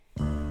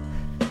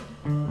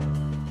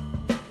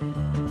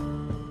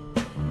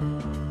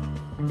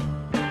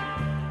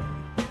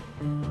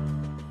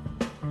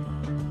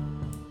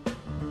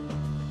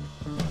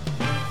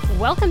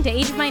Welcome to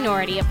Age of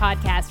Minority, a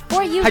podcast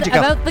for you Hi, Jaquel.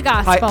 about the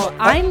gospel.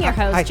 I'm your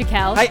host,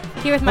 Jaquel,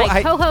 here with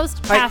my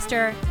co-host,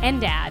 pastor, and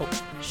dad,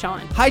 Sean.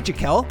 Hi,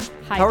 Jaquel.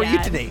 Hi, How are Dad.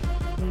 you today?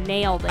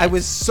 Nailed it. I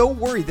was so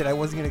worried that I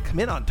wasn't going to come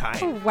in on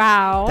time.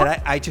 Wow.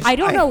 That I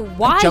don't know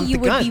why jumped you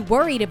the would gun. be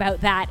worried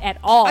about that at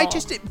all.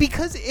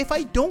 Because if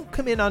I don't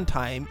come in on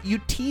time, you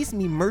tease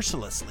me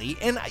mercilessly.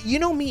 And you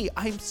know me,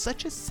 I'm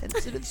such a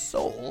sensitive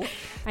soul.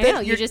 I know,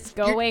 you just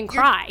go away and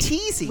cry. You're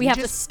teasing. We have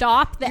to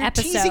stop the your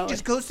episode. Teasing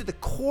just goes to the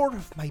core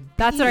of my being.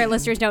 That's what our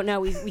listeners don't know.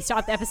 We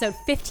stopped the episode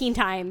 15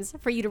 times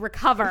for you to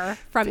recover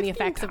from the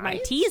effects of my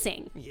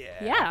teasing.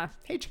 Yeah.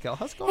 Hey, Jaquel,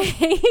 how's it going?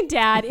 Hey,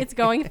 Dad, it's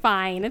going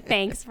fine.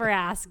 Thanks for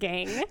asking.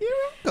 You're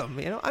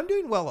welcome. I'm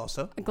doing well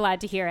also.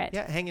 Glad to hear it.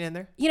 Yeah, hanging in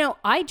there.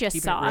 I just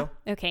Keeping it saw. real.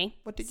 Okay.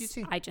 What did you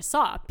see? I just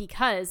saw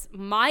because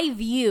my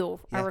view,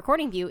 our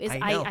recording view, is I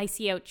know. I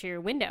see out your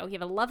window. You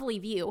have a lovely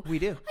view. We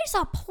do. I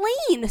saw a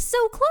plane so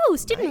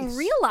close. Didn't Nice.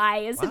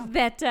 realize Wow.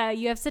 that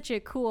you have such a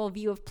cool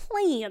view of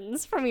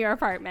planes from your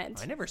apartment.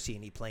 I never see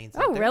any planes.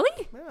 Oh, out there.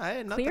 really?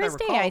 Yeah, not Clear that I as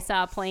day, recall. I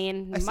saw a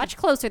plane see- much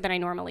closer than I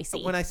normally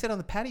see. When I sit on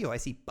the patio, I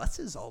see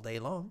buses all day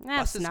long.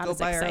 That's buses not go as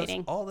by exciting. our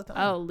house all the time.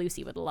 Oh,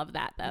 Lucy would love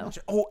that though.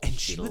 Oh, and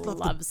She she would love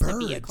loves the the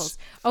birds. vehicles.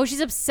 Oh, she's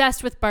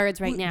obsessed with birds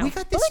right now. We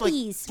got this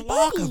Birdies,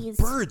 flock birdies.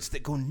 of birds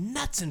that go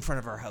nuts in front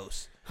of our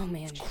house. Oh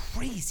man,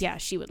 Crazy. yeah,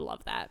 she would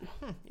love that.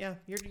 Yeah,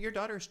 your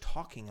daughter's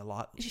talking a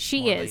lot.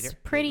 She more is later,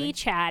 pretty lately.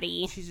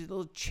 chatty. She's a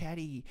little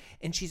chatty,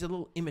 and she's a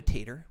little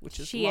imitator, which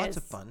is She lots is.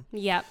 of fun.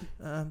 Yep.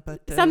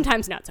 But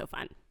Sometimes not so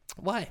fun.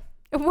 why?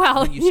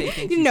 Well, When you say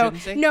things you shouldn't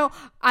say? no,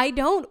 I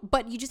don't.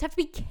 But you just have to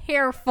be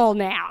careful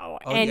now,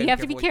 Oh, you and you gotta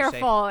have to be be careful what you say.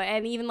 careful,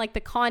 and even like the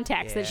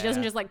context that she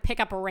doesn't Yeah. just like pick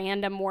up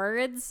random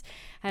words.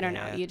 I don't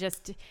know. Yeah.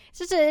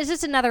 It's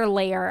just another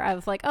layer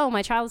of like, oh,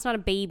 my child's not a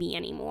baby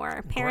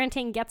anymore.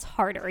 Parenting gets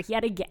harder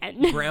yet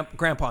again.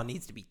 Grandpa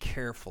needs to be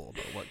careful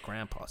about what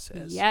Grandpa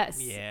says.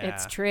 Yes, Yeah.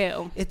 it's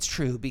true. It's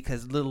true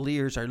because little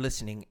ears are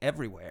listening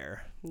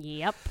everywhere.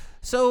 Yep,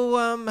 So,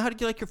 how did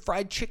you like your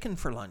fried chicken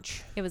for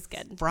lunch? it was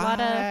good.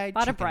 Fried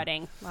lot of chicken.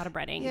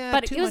 breading. Yeah,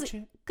 but too it was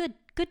much.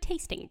 good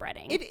tasting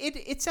breading.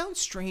 It sounds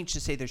strange to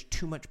say there's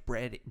too much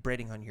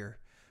breading on your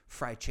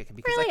fried chicken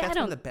because Really? I that's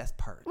one of don't- the best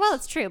parts. Well,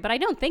 it's true, but I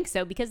don't think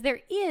so because there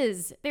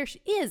is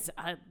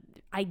an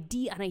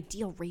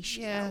ideal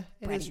ratio. yeah, of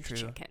it breading is to true.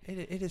 chicken.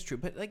 It is true,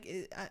 but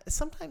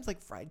sometimes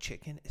fried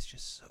chicken is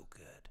just so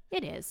good.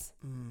 It is.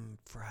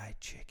 Fried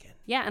chicken.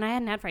 Yeah, and I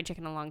hadn't had fried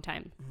chicken in a long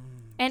time.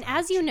 And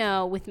as you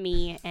know, with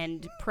me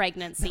and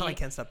pregnancy, Now I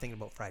can't stop thinking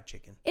about fried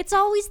chicken. it's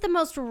always the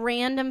most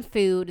random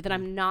food that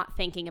I'm not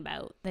thinking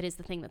about that is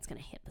the thing that's going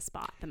to hit the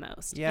spot the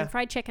most. Yeah. And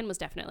fried chicken was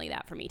definitely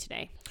that for me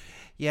today.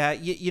 Yeah,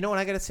 you know what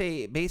I got to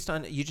say, based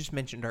on, you just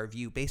mentioned our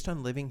view, based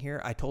on living here,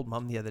 I told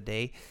Mom the other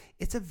day,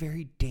 it's a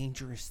very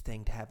dangerous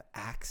thing to have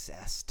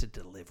access to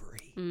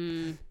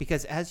delivery.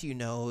 Because as you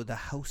know, the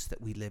house that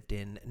we lived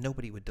in,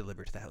 nobody would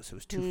deliver to the house. It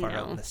was too far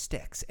out in the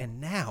sticks.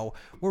 And now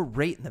we're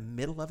right in the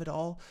middle of it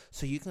all.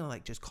 So you can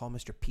just call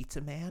Mr.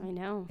 Pizza Man. I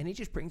know. And he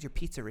just brings your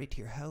pizza right to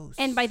your house.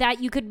 And by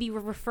that, you could be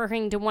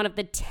referring to one of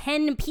the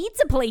 10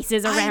 pizza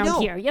places I around know.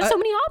 here. You have so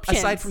many options.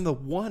 Aside from the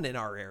one in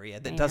our area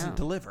that doesn't know.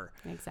 deliver.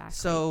 Exactly.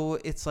 So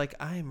it's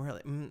I'm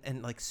really, and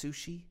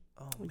sushi.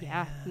 Oh, man.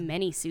 Yeah,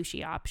 many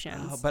sushi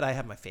options. Oh, but I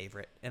have my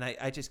favorite, and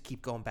I just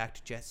keep going back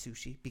to Jet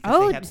Sushi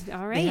because they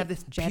have, all right. they have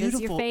this Jet is your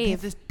beautiful, they have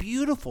fave. this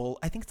beautiful.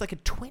 I think it's like a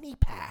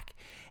 20-pack,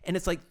 and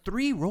it's like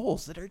 3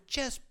 rolls that are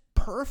just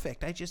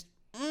perfect.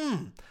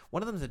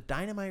 One of them is a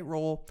dynamite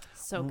roll.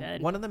 So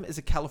good. One of them is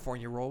a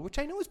California roll, which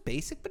I know is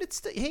basic, but it's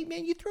still, hey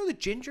man, you throw the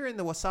ginger and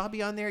the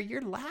wasabi on there,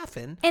 you're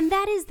laughing. And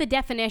that is the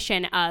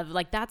definition of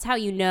that's how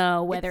you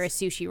know whether a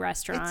sushi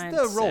restaurant.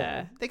 It's the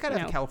roll. They gotta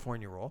have a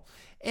California roll,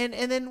 and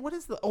then what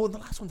is the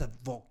last one's a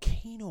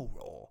volcano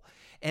roll.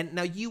 And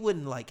now you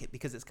wouldn't like it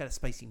because it's got a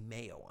spicy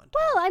mayo on top.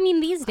 Well, I mean,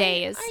 these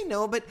days. I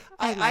know, but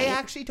I might.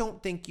 actually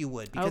don't think you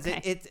would because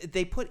Okay.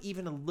 they put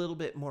even a little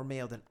bit more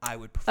mayo than I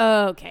would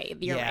prefer. Okay,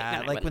 you're right. Yeah, Then I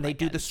like wouldn't when they like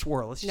do it. the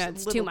swirl, it's just No, a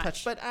it's little too touch.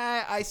 much. But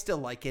I still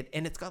like it,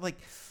 and it's got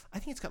I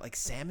think it's got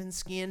salmon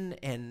skin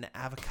and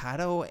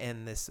avocado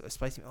and this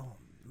spicy. Oh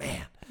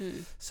man!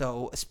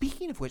 So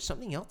speaking of which,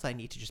 something else I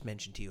need to just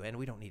mention to you, and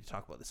we don't need to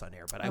talk about this on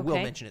air, but I will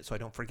Okay. mention it so I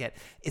don't forget.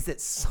 Is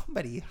that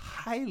somebody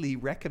highly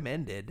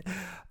recommended?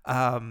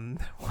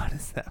 What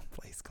is that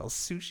place called?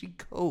 Sushi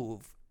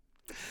Cove.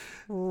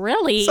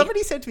 Really?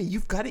 Somebody said to me,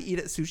 "You've got to eat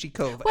at Sushi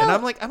Cove," Well, and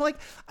I'm like,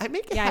 I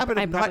make a yeah, habit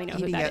I of probably not know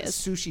who eating that at is.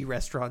 sushi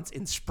restaurants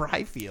in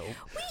Spryfield.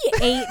 We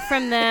ate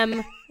from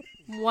them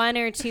 1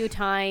 or 2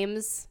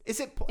 times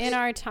Is it in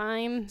our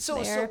time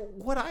So there.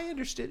 what I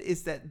understood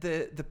is that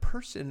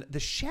the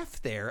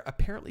chef there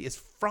apparently is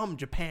from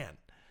Japan.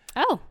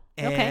 Oh,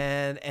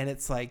 okay. And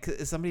it's like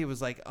somebody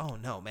was like, "Oh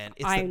no, man,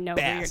 it's I the know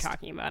best." who you're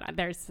talking about.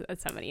 There's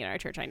somebody in our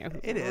church I know who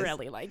It is.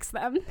 really likes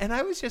them. And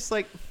I was just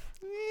like,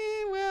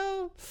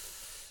 well,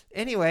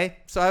 Anyway,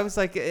 so I was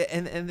like,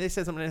 and they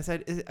said something,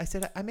 and I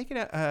said, I make it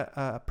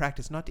a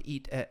practice not to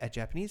eat at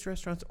Japanese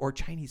restaurants or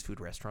Chinese food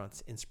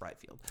restaurants in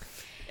Spryfield.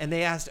 And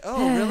they asked,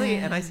 oh, really?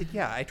 And I said,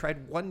 yeah, I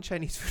tried one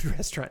Chinese food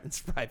restaurant in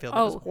Spryfield. It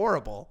was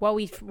horrible. Well,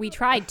 we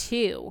tried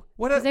two.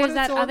 What is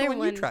that other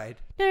one you tried?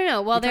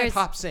 No. Well, there's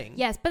Hop Sing.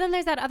 Yes, but then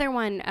there's that other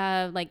one,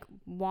 like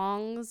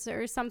Wong's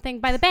or something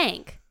by the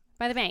bank.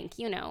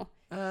 You know.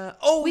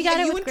 We got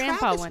it with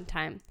Grandpa one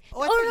time.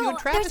 Oh, I thought you and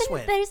Travis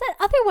went. There's that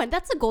other one.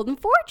 That's the Golden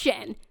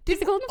Fortune. There's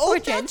the Golden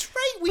Fortune. Oh, that's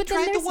right. We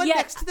tried the one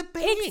next to the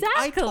bank. Exactly.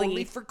 I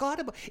totally forgot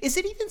about. Is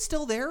it even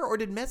still there, or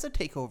did Meza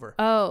take over?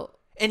 Oh.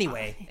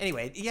 Anyway,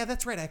 yeah,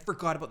 that's right. I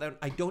forgot about that.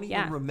 I don't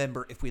even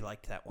remember if we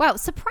liked that one. Wow,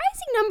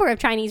 surprising number of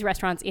Chinese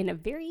restaurants in a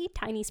very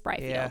tiny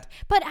Spryfield. Yeah.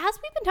 But as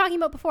we've been talking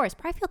about before,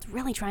 Spryfield's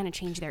really trying to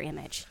change their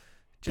image.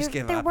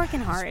 They're working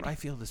hard.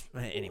 Spryfield is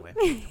anyway.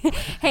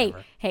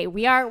 hey,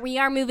 we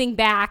are moving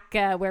back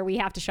where we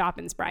have to shop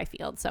in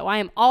Spryfield. So I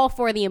am all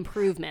for the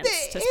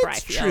improvements to Spryfield.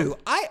 It's true.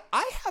 I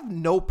have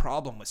no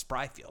problem with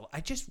Spryfield.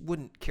 I just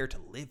wouldn't care to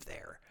live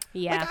there.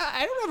 Yeah. Like,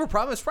 I don't have a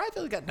problem with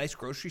Spryfield. Got nice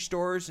grocery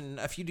stores and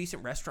a few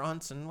decent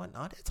restaurants and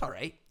whatnot. It's all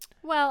right.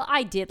 Well,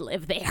 I did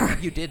live there.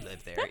 You did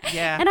live there.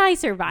 Yeah. And I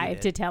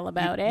survived to tell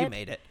about it. You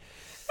made it.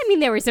 I mean,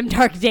 there were some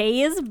dark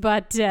days,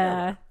 but...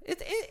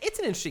 It's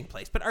an interesting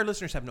place, but our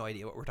listeners have no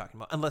idea what we're talking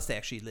about unless they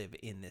actually live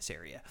in this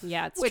area.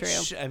 Yeah, it's true.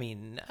 Which, I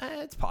mean,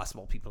 it's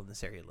possible people in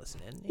this area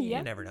listen in.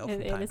 You never know from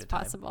time to time. It is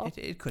possible.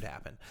 It could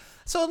happen.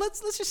 So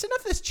let's just enough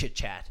of this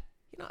chit-chat.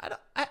 You know,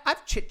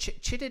 I've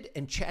chitted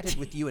and chatted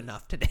with you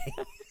enough today.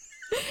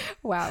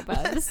 Wow,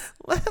 Buzz.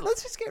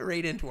 Let's just get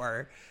right into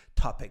our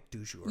topic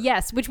du jour.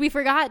 Yes, which we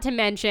forgot to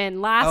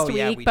mention last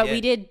week, we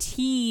did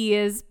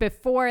tease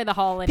before the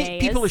holidays.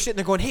 People are sitting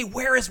there going, hey,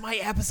 where is my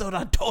episode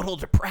on total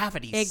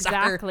depravity?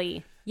 Exactly.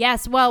 Sucker?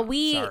 Yes, well,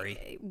 we are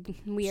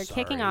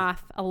kicking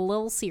off a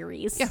little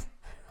series. Yeah.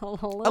 A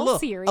little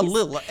series. A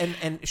little,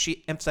 and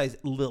she emphasized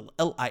lil,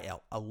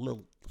 L-I-L, a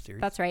little series.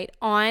 That's right.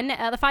 On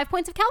the 5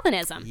 points of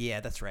Calvinism.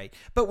 Yeah, that's right.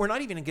 But we're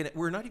not even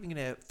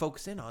gonna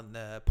focus in on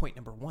point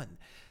number 1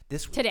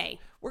 this week. Today.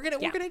 We're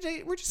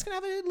just gonna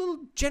have a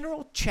little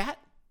general chat.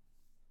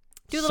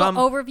 Do a little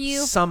overview.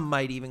 Some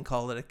might even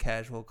call it a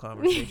casual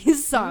conversation.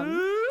 Some.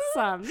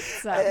 We're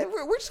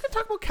just gonna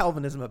talk about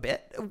Calvinism a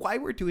bit. Why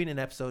we're doing an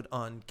episode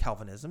on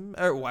Calvinism,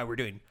 or why we're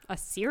doing a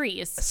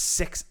series.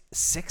 Six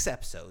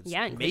episodes.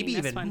 Yeah, maybe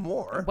even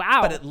more.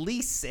 Wow. But at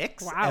least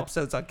 6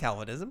 episodes on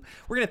Calvinism.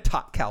 We're gonna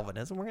talk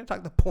Calvinism. We're gonna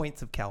talk the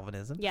points of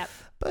Calvinism. Yep.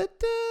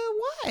 But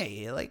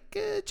why?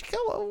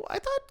 Chico, I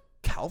thought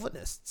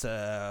Calvinists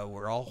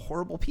were all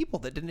horrible people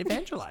that didn't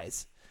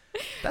evangelize.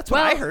 That's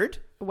what I heard.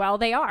 Well,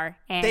 they are.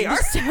 And they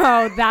are?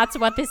 So that's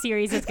what the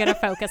series is going to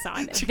focus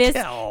on. This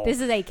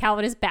is a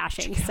Calvinist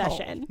bashing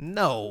session.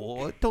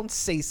 No, don't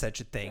say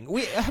such a thing.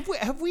 We've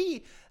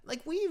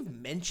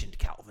mentioned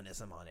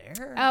Calvinism on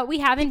air. We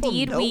have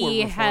indeed.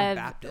 We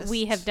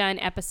have done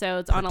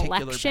episodes on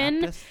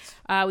election.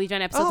 We've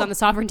done episodes on the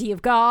sovereignty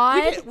of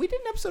God. We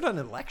did an episode on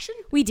election?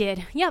 We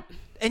did. Yep.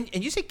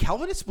 And you say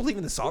Calvinists believe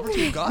in the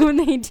sovereignty of God?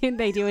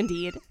 They do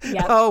indeed.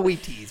 Yep. Oh, we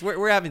tease.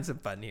 We're having some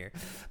fun here.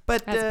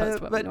 But, as opposed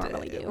to what we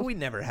normally do. We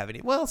never have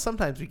any. Well,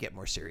 sometimes we get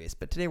more serious,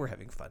 but today we're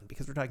having fun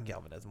because we're talking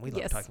Calvinism. We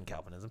love talking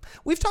Calvinism.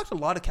 We've talked a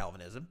lot of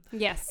Calvinism.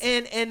 Yes.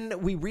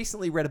 And we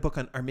recently read a book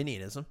on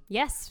Arminianism.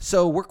 Yes.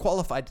 So we're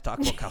qualified to talk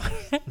about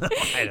Calvinism.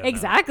 I don't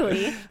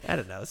exactly. know. I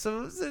don't know.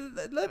 So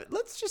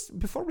let's just,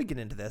 before we get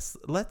into this,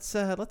 let's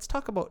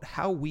talk about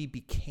how we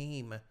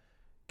became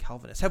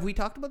Calvinist. Have we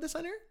talked about this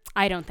on air?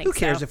 I don't think so. Who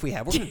cares if we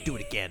have? We're going to do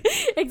it again.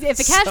 If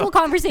the Casual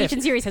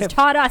Conversation series has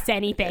taught us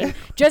anything,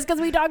 just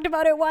because we talked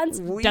about it once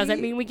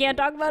doesn't mean we can't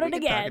talk about it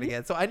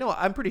again. So I know,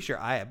 I'm pretty sure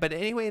I have. But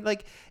anyway,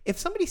 if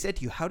somebody said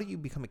to you, how do you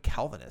become a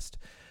Calvinist?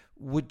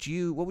 What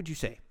would you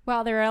say?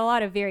 Well, there are a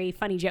lot of very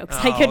funny jokes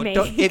I could make.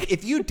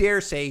 If you dare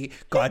say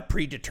God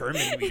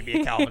predetermined me to be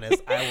a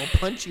Calvinist, I will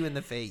punch you in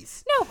the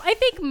face. No, I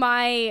think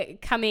my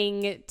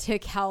coming to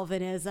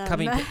Calvinism,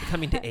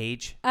 coming to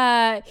age,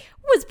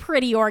 was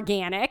pretty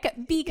organic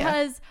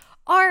because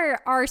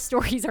our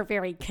stories are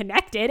very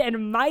connected,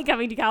 and my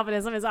coming to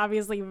Calvinism is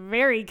obviously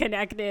very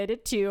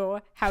connected to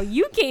how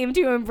you came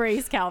to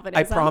embrace Calvinism.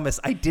 I promise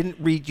I didn't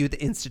read you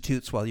the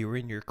Institutes while you were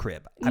in your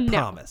crib. I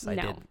promise I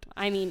didn't.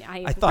 I mean,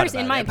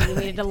 in my opinion,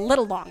 waited a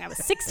little long. I was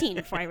 16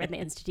 before I read the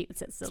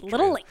Institutes. It's a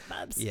little late,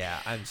 Bubs. Yeah,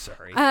 I'm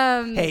sorry.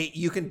 Hey,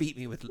 you can beat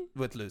me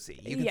with Lucy.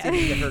 You can see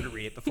if you get her to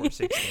read it before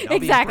 16. I'll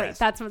exactly.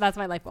 Be that's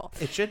my life goal.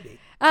 It should be.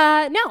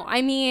 No,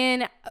 I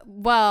mean,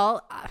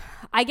 well,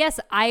 I guess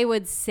I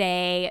would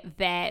say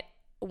that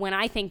when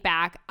I think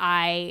back,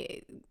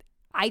 I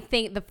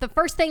think the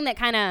first thing that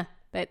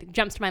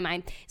jumps to my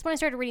mind is when I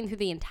started reading through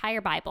the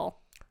entire Bible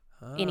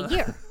in a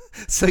year.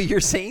 So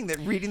you're saying that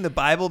reading the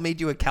Bible made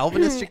you a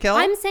Calvinist, Jaquel?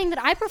 I'm saying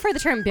that I prefer the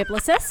term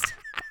biblicist.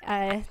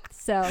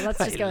 So let's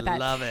just go with that. I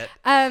love it.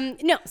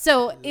 No,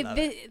 so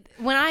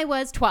when I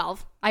was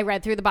 12, I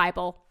read through the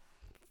Bible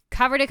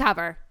cover to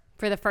cover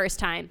for the first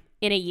time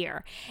in a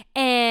year.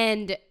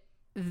 And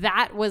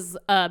that was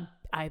a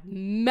a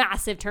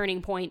massive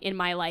turning point in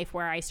my life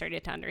where I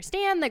started to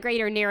understand the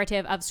greater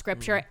narrative of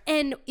Scripture,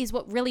 and is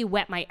what really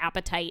whet my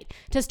appetite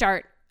to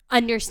start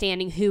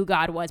understanding who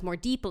God was more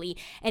deeply.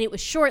 And it was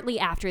shortly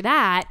after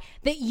that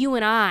you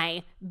and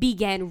I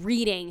began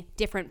reading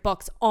different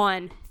books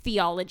on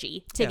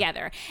theology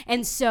together.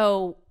 And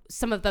so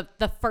some of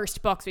the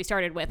first books we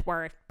started with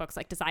were books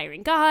like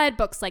Desiring God,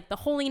 books like The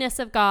Holiness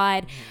of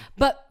God.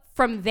 But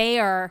from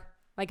there,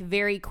 like,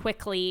 very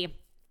quickly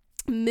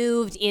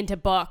moved into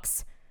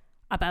books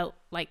about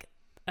like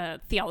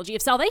theology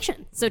of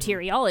salvation,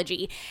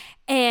 soteriology.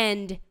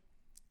 And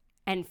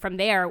from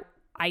there,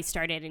 I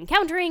started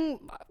encountering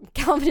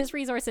Calvinist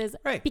resources,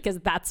 because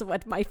that's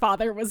what my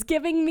father was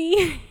giving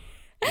me.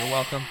 You're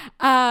welcome.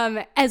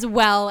 As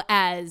well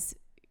as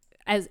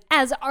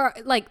our,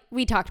 like,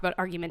 we talked about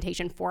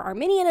argumentation for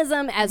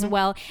Arminianism as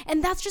well.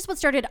 And that's just what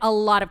started a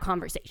lot of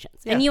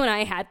conversations. And you and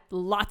I had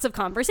lots of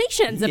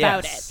conversations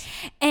about it.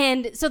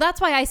 And so that's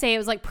why I say it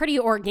was like pretty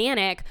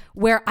organic,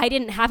 where I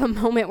didn't have a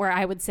moment where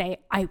I would say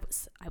I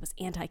was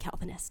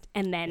anti-Calvinist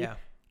and then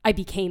I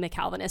became a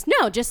Calvinist.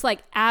 No, just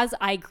like as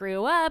I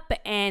grew up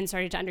and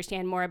started to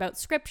understand more about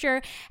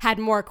Scripture, had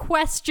more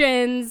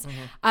questions,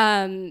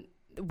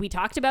 we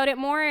talked about it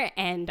more,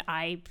 and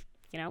I,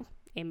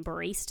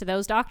 embraced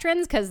those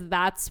doctrines because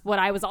that's what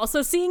I was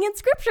also seeing in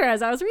Scripture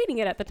as I was reading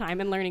it at the time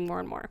and learning more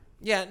and more.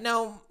 Yeah.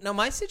 Now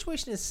my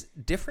situation is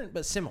different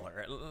but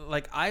similar.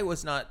 Like, I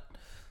was not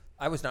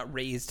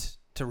raised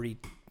to read.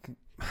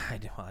 I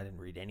didn't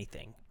read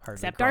anything hardly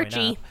except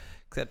Archie.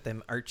 Except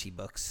them Archie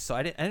books. So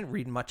I didn't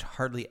read much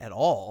hardly at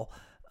all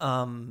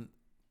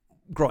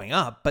growing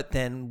up. But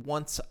then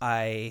once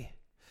I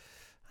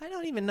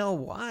don't even know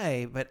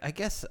why, but I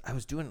guess I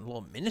was doing a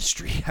little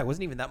ministry. I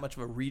wasn't even that much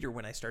of a reader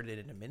when I started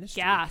in a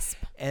ministry. Gasp.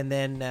 And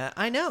then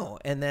I know.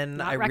 And then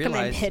not I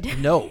realized,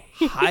 no,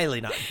 highly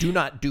not. Do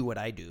not do what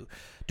I do.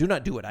 Do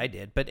not do what I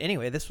did. But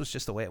anyway, this was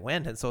just the way it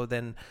went. And so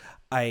then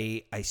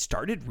I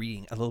started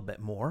reading a little bit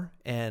more,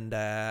 and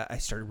I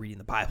started reading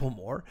the Bible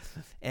more.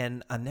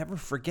 And I'll never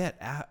forget,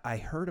 I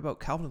heard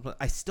about Calvinism.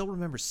 I still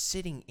remember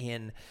sitting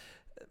in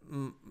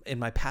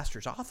my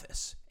pastor's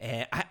office,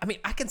 and I mean,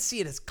 I can see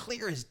it as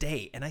clear as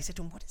day. And I said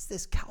to him, "What is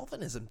this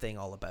Calvinism thing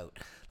all about?"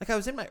 Like, I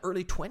was in my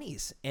early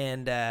 20s,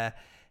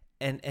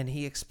 and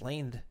he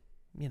explained,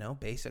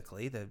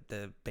 basically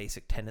the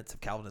basic tenets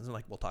of Calvinism,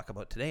 like we'll talk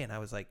about today. And I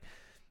was like,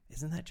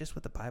 isn't that just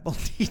what the Bible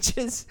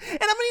teaches? And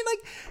I mean, like,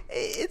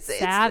 it's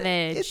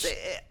savage.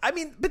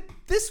 But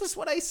this was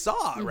what I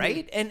saw,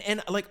 right?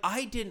 And like,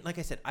 like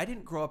I said, I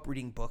didn't grow up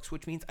reading books,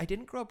 which means I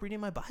didn't grow up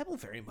reading my Bible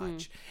very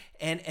much.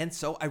 And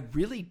so I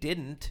really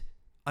didn't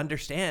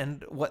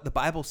understand what the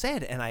Bible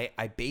said. And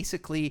I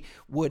basically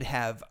would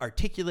have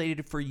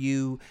articulated for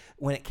you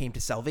when it came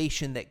to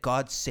salvation that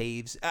God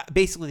saves,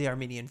 basically the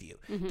Arminian view,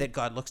 that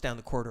God looks down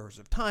the corridors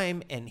of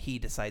time and he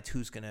decides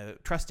who's going to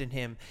trust in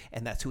him,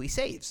 and that's who he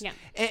saves. Yeah.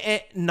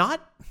 And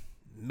not,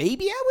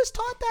 maybe I was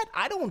taught that.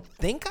 I don't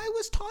think I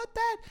was taught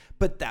that,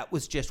 but that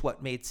was just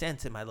what made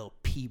sense in my little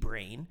pea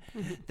brain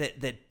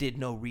that did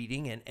no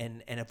reading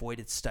and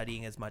avoided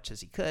studying as much as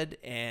he could.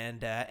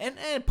 And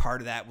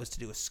part of that was to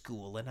do with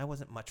school, and I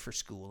wasn't much for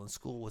school, and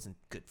school wasn't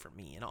good for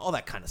me, and all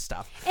that kind of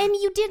stuff. And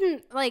you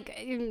didn't, like,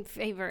 in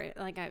favor,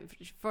 like,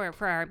 for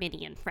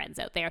Arminian friends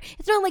out there,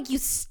 it's not like you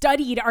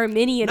studied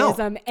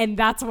Arminianism and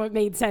that's what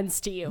made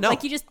sense to you. No.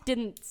 Like, you just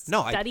didn't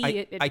study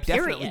it, I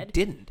period. Definitely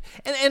didn't.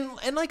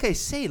 And like I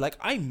say, like,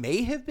 I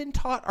may have been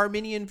taught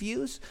Arminian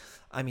views.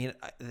 I mean,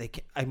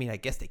 I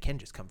guess they can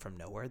just come from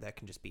nowhere. That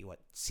can just be what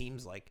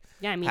seems like.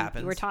 Yeah, I mean,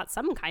 happens. You were taught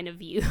some kind of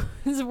views,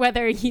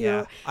 whether you.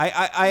 Yeah,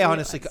 I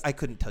honestly, I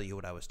couldn't tell you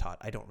what I was taught.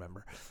 I don't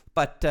remember.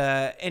 But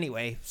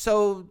anyway,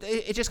 so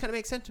it just kind of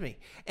makes sense to me.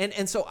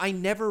 And so I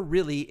never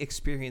really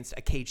experienced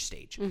a cage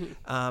stage.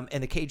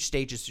 And the cage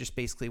stage is just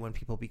basically when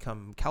people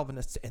become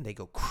Calvinists and they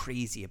go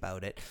crazy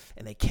about it,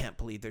 and they can't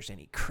believe there's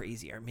any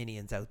crazy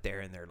Arminians out there,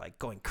 and they're like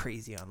going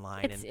crazy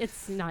online.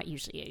 It's not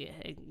usually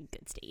a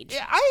good stage.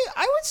 Yeah,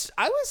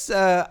 I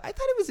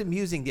thought it was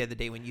amusing the other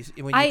day when you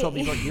told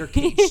me about your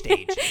cage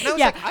stage. And I was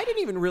like, I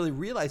didn't even really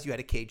realize you had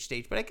a cage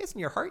stage, but I guess in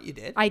your heart you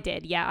did. I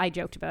did. Yeah, I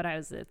joked about I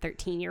was a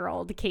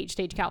 13-year-old cage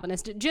stage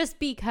Calvinist just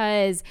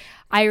because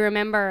I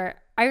remember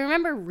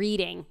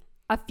reading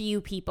a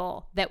few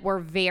people that were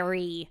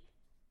very,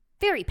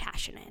 very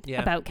passionate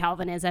about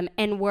Calvinism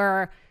and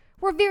were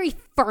very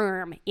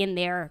firm in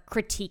their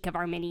critique of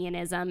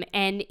Arminianism,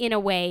 and in a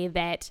way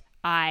that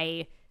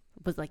I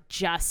was like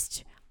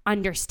just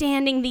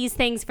understanding these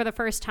things for the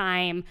first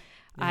time.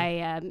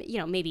 I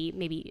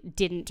maybe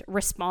didn't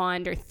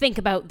respond or think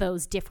about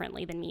those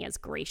differently than me as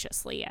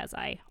graciously as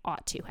I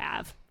ought to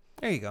have.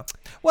 There you go.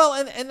 Well,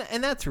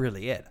 and that's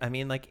really it. I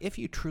mean, like, if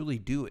you truly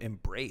do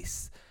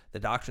embrace the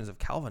doctrines of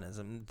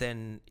Calvinism,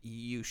 then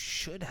you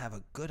should have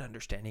a good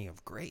understanding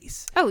of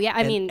grace. Oh yeah,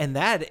 I mean, and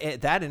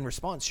that in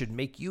response should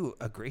make you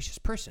a gracious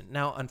person.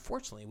 Now,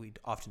 unfortunately, we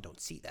often don't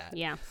see that.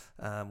 Yeah,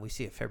 we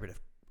see a fair bit of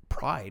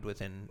pride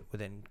within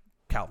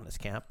Calvinist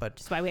camp, but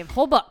that's why we have a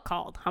whole book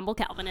called Humble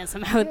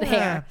Calvinism out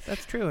there.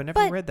 That's true. I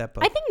never read that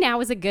book. I think now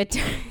is a good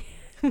time.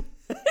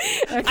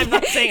 I'm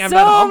not saying I'm so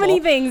not humble. many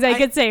things I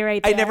could say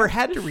right there. I never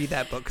had to read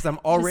that book because I'm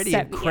already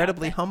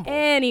incredibly humble.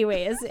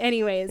 Anyways,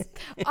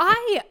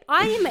 I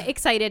am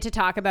excited to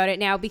talk about it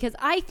now because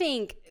I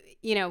think,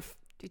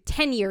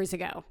 10 years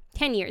ago,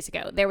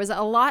 there was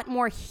a lot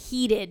more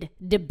heated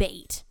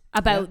debate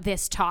about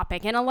this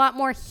topic and a lot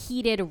more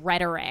heated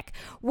rhetoric.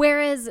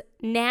 Whereas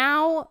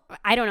now,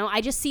 I don't know,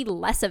 I just see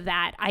less of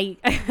that.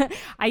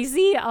 I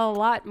see a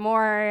lot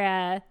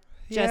more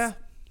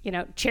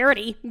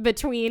charity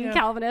between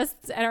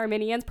Calvinists and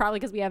Arminians, probably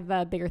because we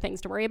have bigger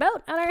things to worry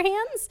about on our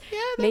hands. Yeah,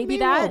 maybe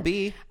that will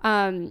be.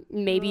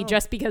 Maybe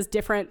just because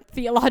different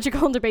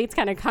theological debates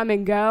kind of come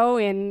and go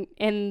in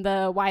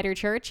the wider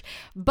church.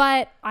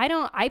 But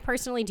I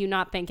personally do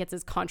not think it's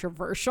as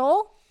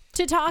controversial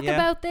to talk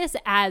about this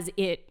as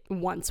it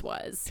once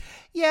was.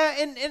 Yeah,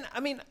 and I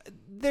mean,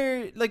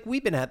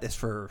 we've been at this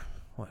for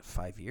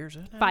 5 years?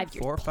 5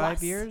 years. 4 or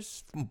 5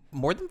 years?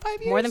 More than 5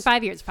 years? More than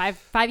 5 years.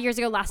 Five years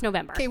ago, last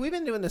November. Okay, we've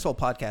been doing this whole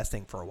podcast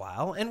thing for a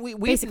while, and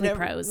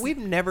we've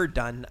never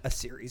done a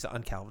series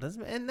on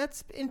Calvinism, and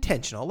that's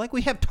intentional. Like,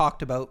 we have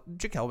talked about,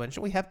 Jaquel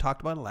mentioned, we have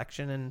talked about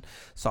election and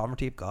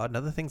sovereignty of God and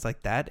other things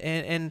like that,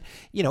 and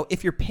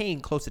if you're paying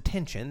close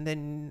attention,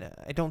 then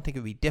I don't think it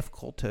would be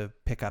difficult to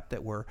pick up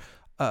that we're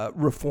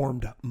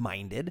reformed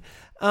minded.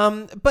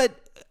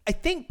 But I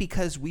think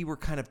because we were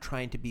kind of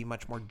trying to be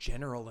much more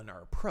general in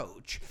our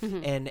approach,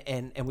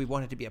 and we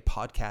wanted to be a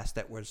podcast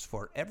that was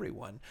for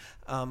everyone,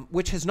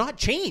 which has not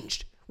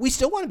changed. We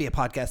still want to be a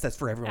podcast that's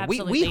for everyone.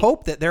 We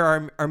hope that there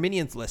are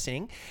Arminians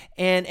listening,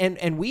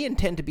 and we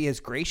intend to be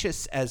as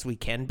gracious as we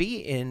can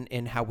be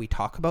in how we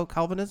talk about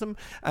Calvinism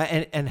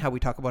and how we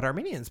talk about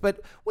Arminians.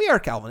 But we are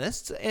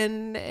Calvinists,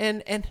 and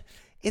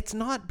it's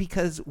not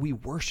because we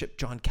worship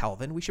John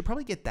Calvin. We should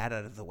probably get that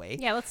out of the way.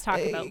 Yeah, let's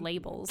talk about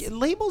labels.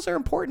 Labels are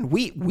important.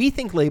 We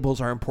think labels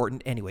are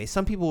important anyway.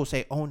 Some people will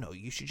say, "Oh no,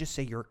 you should just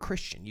say you're a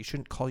Christian. You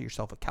shouldn't call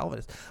yourself a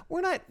Calvinist."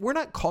 We're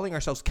not calling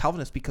ourselves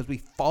Calvinists because we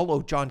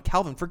follow John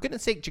Calvin. For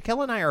goodness sake,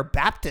 Jaquel and I are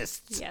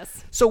Baptists.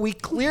 Yes. So we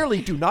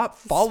clearly do not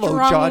follow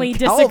Strongly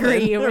John Calvin.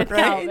 disagree with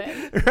right?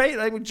 Calvin. Right?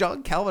 Like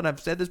John Calvin, I've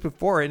said this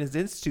before in his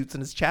institutes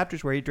and his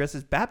chapters where he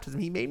addresses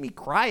baptism. He made me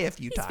cry a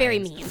few times. He's very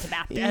mean to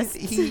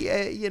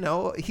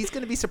Baptists. He's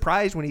going to be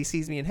surprised when he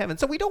sees me in heaven.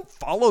 So we don't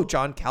follow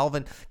John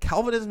Calvin.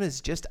 Calvinism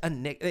is just I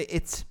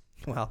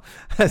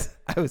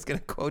was going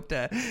to quote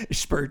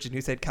Spurgeon, who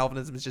said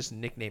Calvinism is just a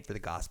nickname for the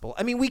gospel.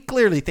 I mean, we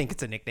clearly think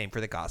it's a nickname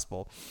for the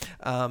gospel.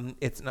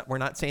 It's not. We're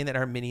not saying that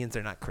Arminians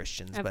are not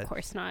Christians. Of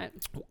course not.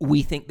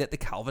 We think that the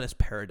Calvinist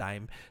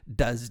paradigm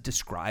does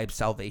describe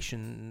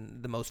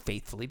salvation the most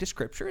faithfully to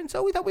Scripture, and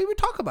so we thought we would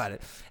talk about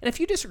it. And if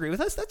you disagree with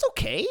us, that's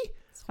okay.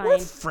 We're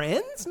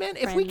friends, man.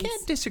 If we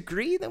can't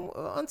disagree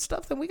on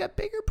stuff, then we got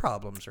bigger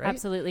problems, right?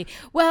 Absolutely.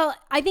 Well,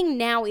 I think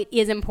now it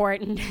is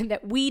important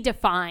that we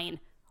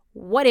define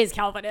what is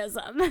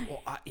Calvinism.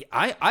 Well,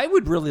 I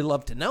would really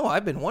love to know.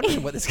 I've been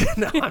wondering what this.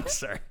 No, I'm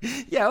sorry.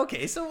 Yeah,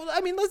 okay. So I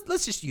mean,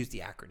 let's just use the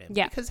acronym.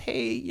 Yeah. Because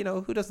hey,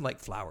 who doesn't like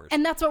flowers?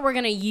 And that's what we're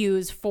going to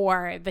use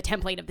for the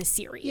template of the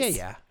series.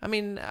 Yeah. I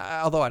mean,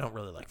 although I don't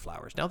really like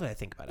flowers. Now that I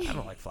think about it, I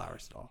don't like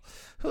flowers at all.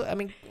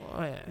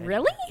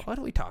 Really? What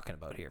are we talking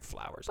about here?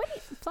 Flowers.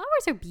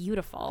 Flowers are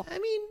beautiful. I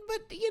mean,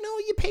 but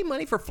you pay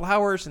money for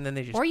flowers and then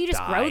they just or you just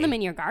die. grow them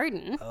in your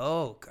garden.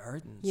 Oh,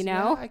 gardens.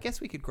 Yeah, I guess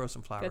we could grow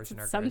some flowers in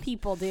our some garden.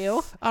 people do.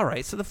 All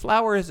right, so the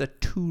flower is a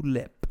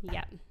tulip.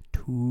 Yeah.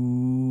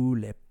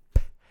 Tulip.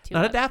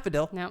 Not a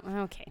daffodil. No,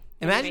 okay.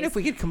 Imagine if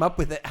we could come up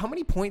with it. How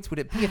many points would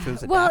it be if it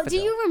was a daffodil? Well, do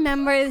you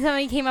remember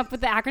somebody came up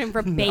with the acronym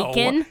for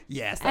bacon? No.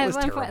 Yes, that was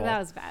terrible. That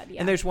was bad,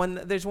 yeah. And there's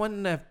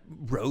one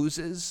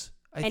roses,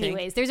 I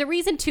think. There's a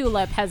reason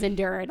tulip has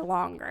endured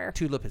longer.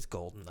 Tulip is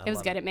golden. It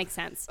was good. It makes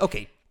sense.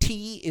 Okay,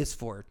 T is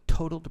for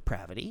total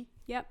depravity.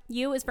 Yep.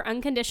 U is for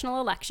unconditional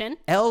election.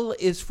 L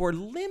is for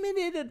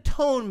limited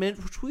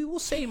atonement, which we will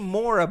say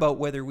more about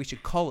whether we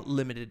should call it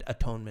limited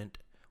atonement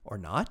or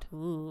not.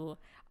 Ooh.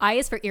 I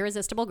is for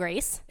irresistible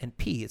grace. And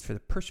P is for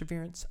the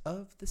perseverance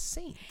of the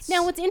saints.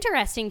 Now, what's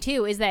interesting,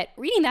 too, is that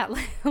reading that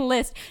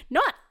list,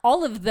 not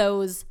all of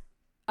those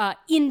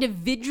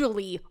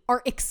individually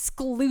are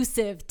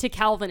exclusive to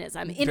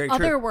Calvinism. In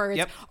other words,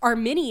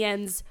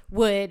 Arminians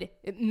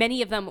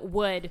many of them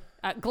would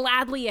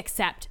gladly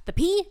accept the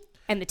P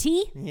and the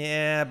T.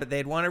 Yeah, but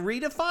they'd want to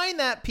redefine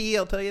that P,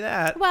 I'll tell you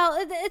that. Well,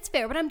 it's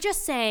fair, but I'm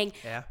just saying,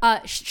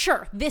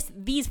 sure,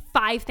 these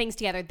 5 things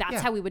together,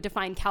 that's how we would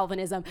define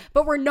Calvinism,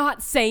 but we're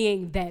not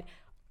saying that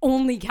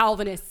only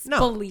Calvinists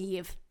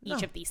believe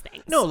each of these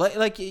things. No,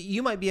 like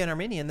you might be an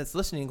Arminian that's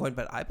listening and going,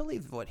 but I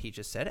believe what he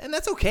just said, and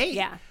that's okay.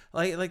 Yeah.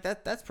 Like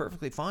that's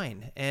perfectly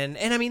fine. And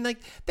I mean, like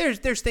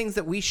there's things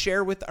that we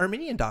share with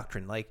Arminian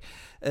doctrine, like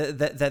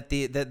that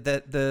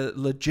the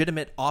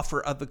legitimate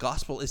offer of the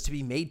gospel is to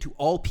be made to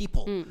all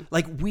people.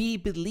 Like we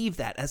believe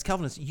that as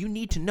Calvinists. You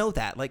need to know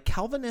that. Like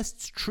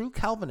true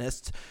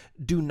Calvinists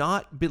do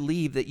not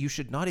believe that you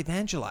should not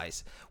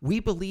evangelize.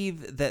 We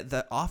believe that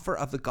the offer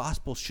of the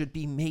gospel should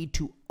be made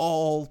to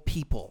all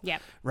people.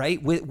 Yep.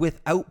 Right?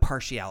 Without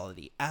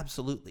partiality.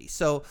 Absolutely.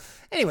 So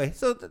anyway,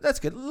 so that's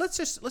good. Let's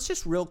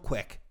just real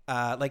quick.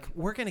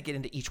 We're going to get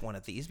into each one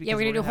of these. Yeah,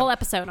 we're going to do a whole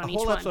episode on each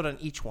one. A whole episode on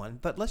each one.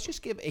 But let's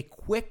just give a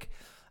quick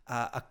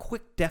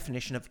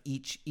definition of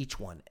each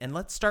one. And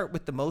let's start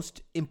with the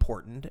most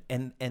important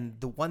and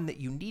the one that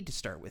you need to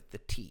start with, the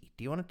T.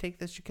 Do you want to take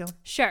this, Jaquel?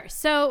 Sure.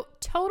 So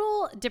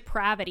total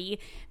depravity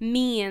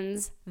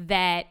means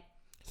that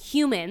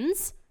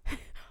humans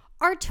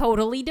are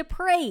totally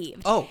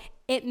depraved. Oh.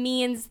 It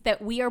means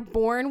that we are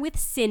born with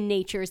sin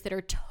natures that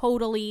are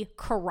totally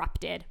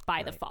corrupted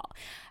by the fall.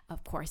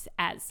 Of course,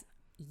 as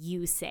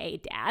you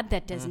say, Dad,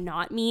 that does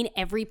not mean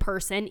every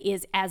person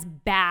is as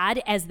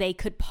bad as they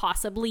could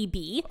possibly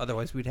be.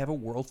 Otherwise, we'd have a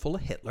world full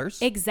of Hitlers.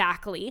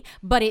 Exactly.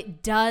 But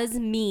it does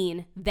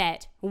mean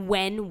that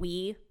when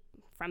we,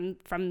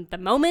 from the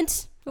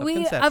moment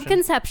of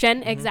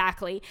conception,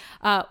 exactly,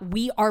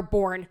 we are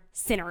born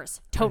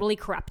sinners, totally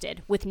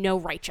corrupted, with no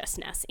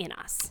righteousness in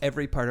us.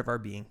 Every part of our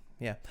being.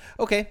 Yeah.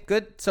 Okay,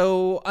 good.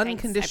 So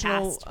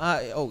unconditional.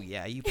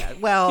 You passed.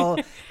 Well,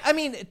 I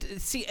mean,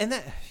 see, and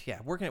that,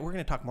 we're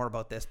gonna talk more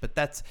about this, but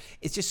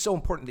it's just so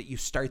important that you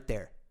start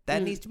there.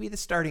 That needs to be the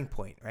starting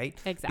point, right?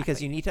 Exactly.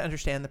 Because you need to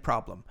understand the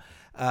problem.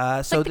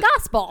 So like the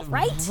gospel,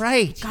 right?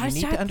 Right. You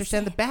need to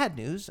understand the bad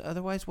news.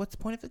 Otherwise, what's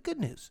the point of the good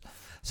news?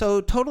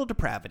 So total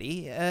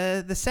depravity.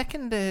 The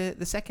second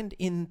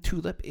in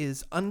TULIP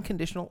is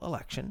unconditional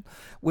election,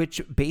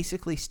 which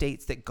basically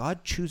states that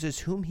God chooses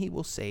whom He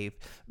will save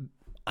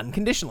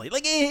unconditionally.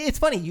 Like, it's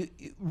funny, you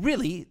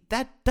really,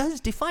 that does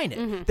define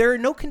it. There are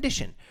no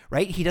condition,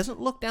 right? He doesn't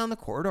look down the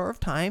corridor of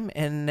time,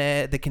 and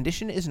the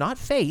condition is not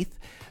faith.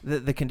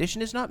 The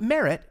condition is not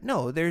merit.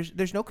 No,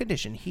 there's no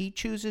condition. He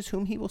chooses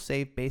whom He will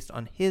save based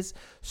on His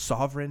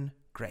sovereign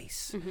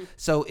grace.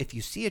 So if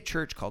you see a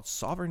church called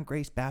Sovereign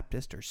Grace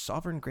Baptist or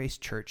Sovereign Grace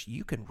Church,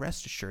 you can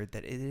rest assured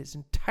that it is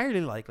entirely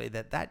likely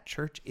that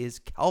church is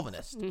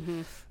Calvinist.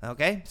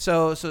 Okay,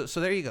 so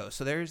there you go.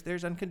 So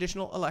there's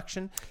unconditional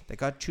election, that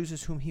God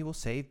chooses whom He will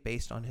save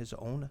based on His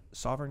own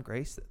sovereign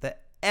grace. The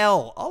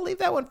L, I'll leave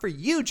that one for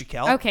you,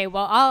 Jaquel. Okay,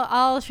 well,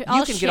 I'll you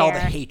can share. Get all the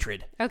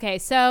hatred. Okay,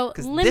 so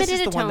limited this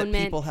is the atonement one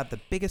that people have the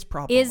biggest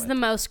problem is with. the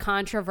most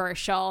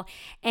controversial,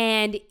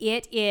 and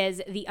it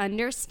is the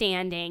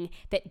understanding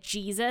that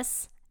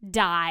Jesus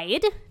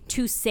died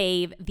to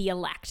save the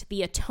elect.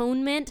 The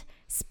atonement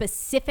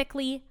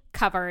specifically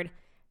covered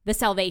the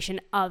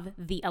salvation of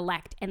the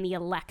elect and the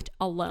elect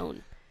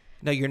alone.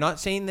 No, you're not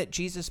saying that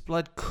Jesus'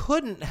 blood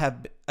couldn't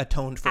have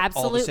atoned for all the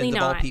Absolutely sins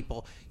of all not.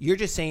 people. You're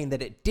just saying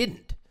that it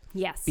didn't.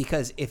 Yes.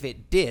 Because if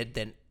it did,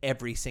 then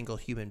every single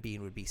human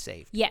being would be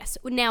saved. Yes.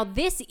 Now,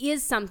 this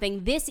is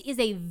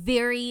a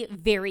very,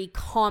 very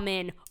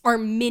common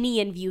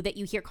Arminian view that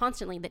you hear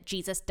constantly, that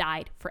Jesus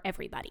died for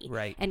everybody.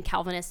 Right. And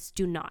Calvinists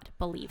do not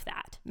believe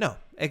that. No,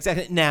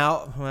 exactly.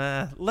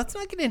 Now, let's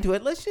not get into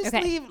it. Let's just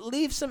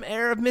leave some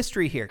air of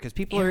mystery here, because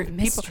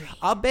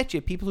I'll bet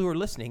you people who are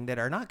listening that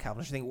are not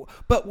Calvinists think,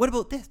 but what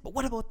about this? But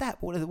what about that?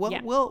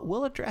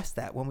 We'll address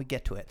that when we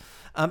get to it.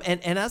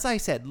 And as I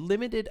said,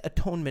 limited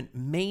atonement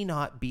may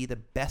not be the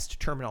best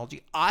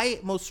terminology.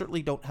 I most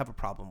certainly don't have a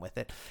problem with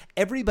it.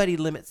 Everybody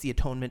limits the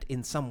atonement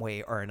in some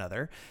way or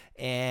another,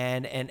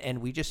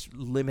 and we just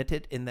limit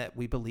it in that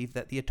we believe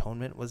that the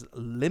atonement was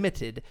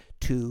limited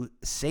to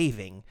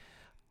saving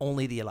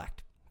only the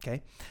elect.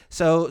 Okay,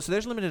 so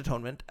there's limited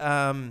atonement.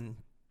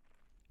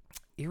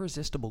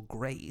 Irresistible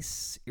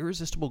grace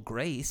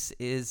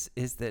is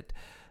that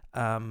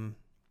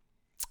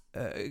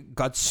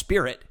God's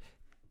Spirit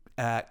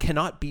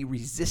cannot be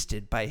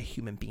resisted by a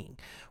human being.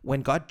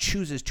 When God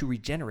chooses to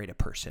regenerate a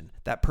person,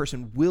 that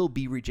person will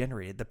be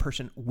regenerated. The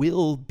person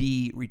will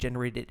be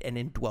regenerated and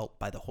indwelt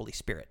by the Holy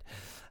Spirit.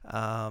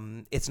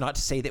 It's not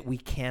to say that we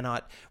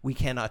cannot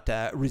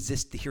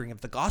resist the hearing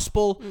of the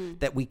gospel,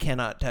 that we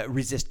cannot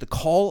resist the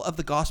call of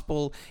the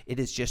gospel. It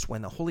is just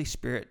when the Holy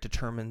Spirit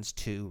determines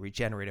to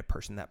regenerate a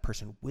person, that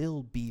person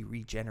will be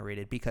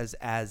regenerated, because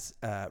as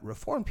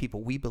Reformed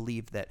people, we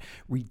believe that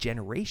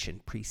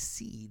regeneration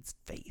precedes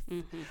faith.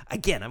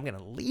 Again, I'm going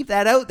to leave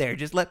that out there.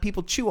 Just let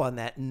people chew on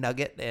that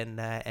nugget,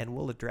 and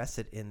we'll address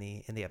it in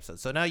the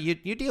episode. So now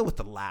you deal with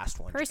the last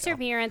one.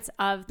 Perseverance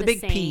of the big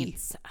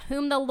saints,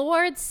 whom the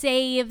Lord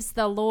saves,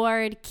 the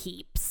Lord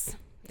keeps.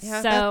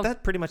 Yeah, so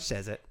that pretty much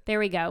says it. There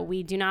we go.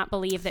 We do not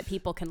believe that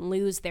people can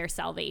lose their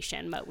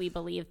salvation, but we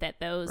believe that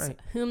those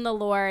whom the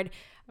Lord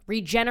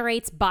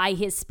regenerates by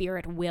His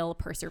Spirit will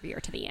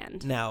persevere to the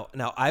end. Now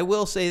I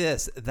will say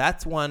this.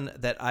 That's one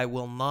that I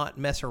will not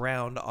mess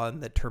around on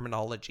the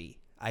terminology.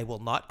 I will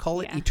not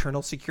call it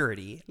eternal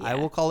security. I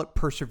will call it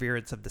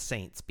perseverance of the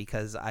saints,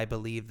 because I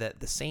believe that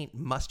the saint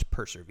must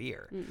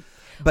persevere.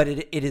 But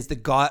it is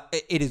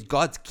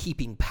God's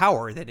keeping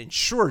power that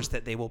ensures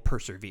that they will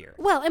persevere.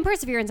 Well, and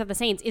perseverance of the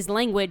saints is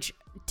language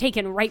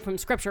taken right from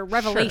Scripture.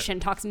 Revelation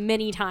talks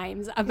many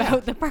times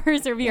about the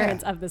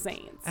perseverance of the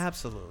saints.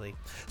 Absolutely.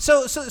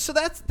 So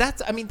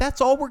that's I mean,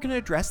 that's all we're going to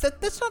address.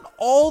 That's not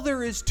all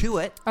there is to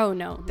it. Oh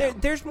no.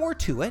 There's more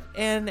to it,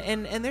 and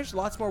there's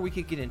lots more we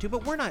could get into,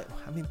 but we're not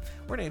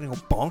going to go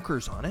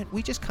bonkers on it.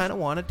 We just kind of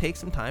want to take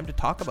some time to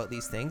talk about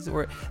these things.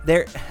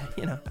 They're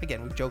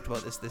again, we've joked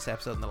about this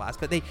episode and the last,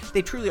 but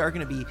they truly are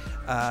going to be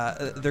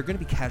they're going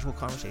to be casual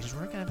conversations.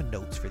 We're not going to have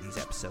notes for these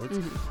episodes.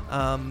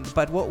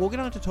 But we'll get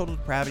on to total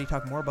depravity,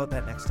 talk more about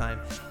that next time,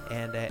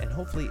 and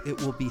hopefully it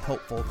will be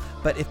helpful.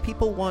 But if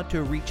people want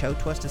to reach out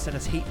to us to send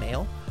us hate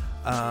mail,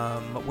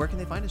 where can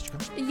they find us,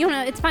 Jacob?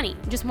 It's funny.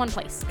 Just one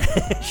place.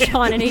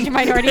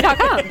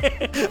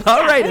 Sean@agedminority.com.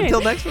 All right.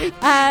 Until next week.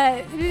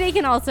 They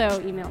can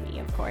also email me,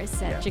 of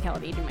course, at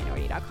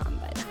Jaquel@agedminority.com.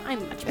 But I'm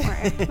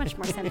much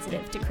more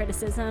sensitive to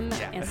criticism.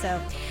 Yeah. And so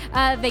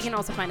they can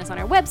also find us on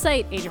our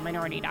website,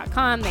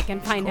 agedminority.com. They can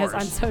find us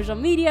on social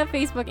media,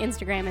 Facebook,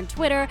 Instagram, and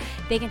Twitter.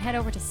 They can head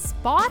over to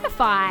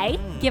Spotify,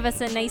 give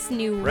us a nice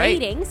new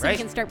rating so we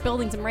can start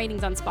building some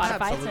ratings on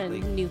Spotify. Absolutely.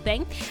 It's a new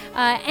thing.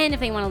 And if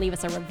they want to leave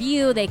us a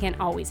review, they can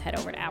always head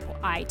over to Apple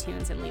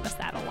iTunes and leave us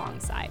that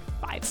alongside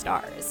 5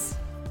 stars.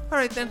 All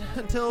right, then.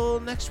 Until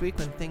next week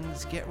when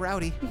things get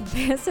rowdy.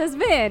 This has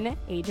been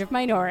Age of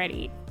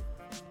Minority.